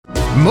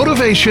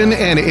Motivation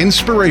and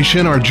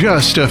inspiration are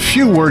just a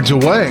few words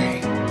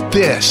away.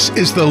 This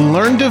is the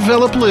Learn,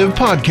 Develop, Live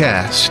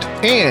podcast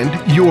and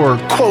your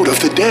quote of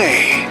the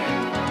day.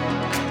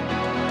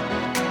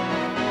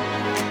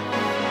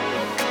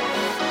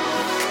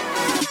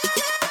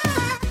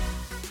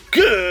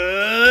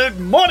 Good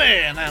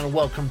morning and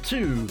welcome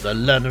to the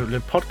Learn, Develop,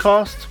 Live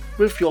podcast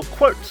with your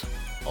quote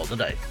of the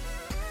day,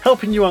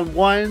 helping you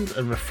unwind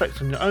and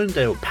reflect on your own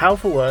day with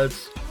powerful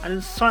words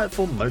and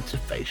insightful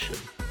motivation.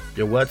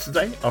 Your words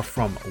today are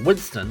from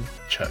Winston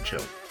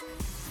Churchill.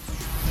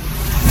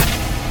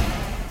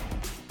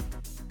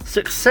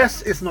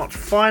 Success is not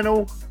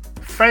final,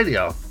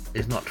 failure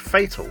is not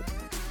fatal.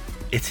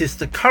 It is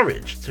the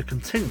courage to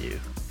continue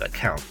that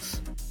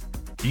counts.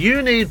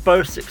 You need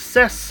both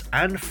success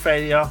and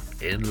failure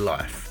in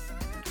life.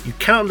 You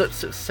cannot let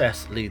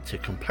success lead to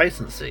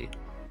complacency,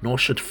 nor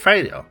should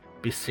failure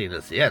be seen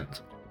as the end.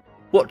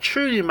 What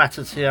truly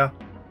matters here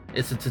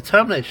is the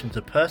determination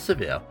to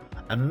persevere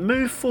and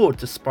move forward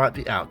despite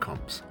the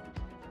outcomes.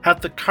 Have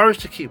the courage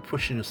to keep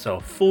pushing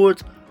yourself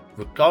forward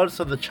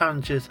regardless of the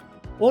challenges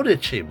or the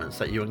achievements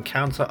that you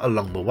encounter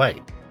along the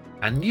way,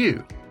 and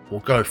you will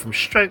go from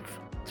strength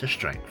to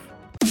strength.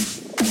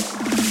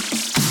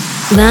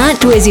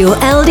 That was your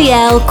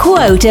LDL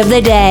quote of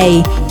the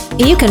day.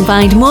 You can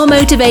find more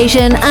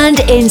motivation and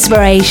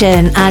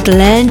inspiration at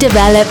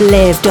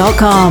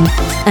learndeveloplive.com,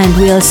 and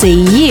we'll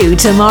see you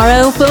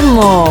tomorrow for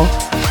more.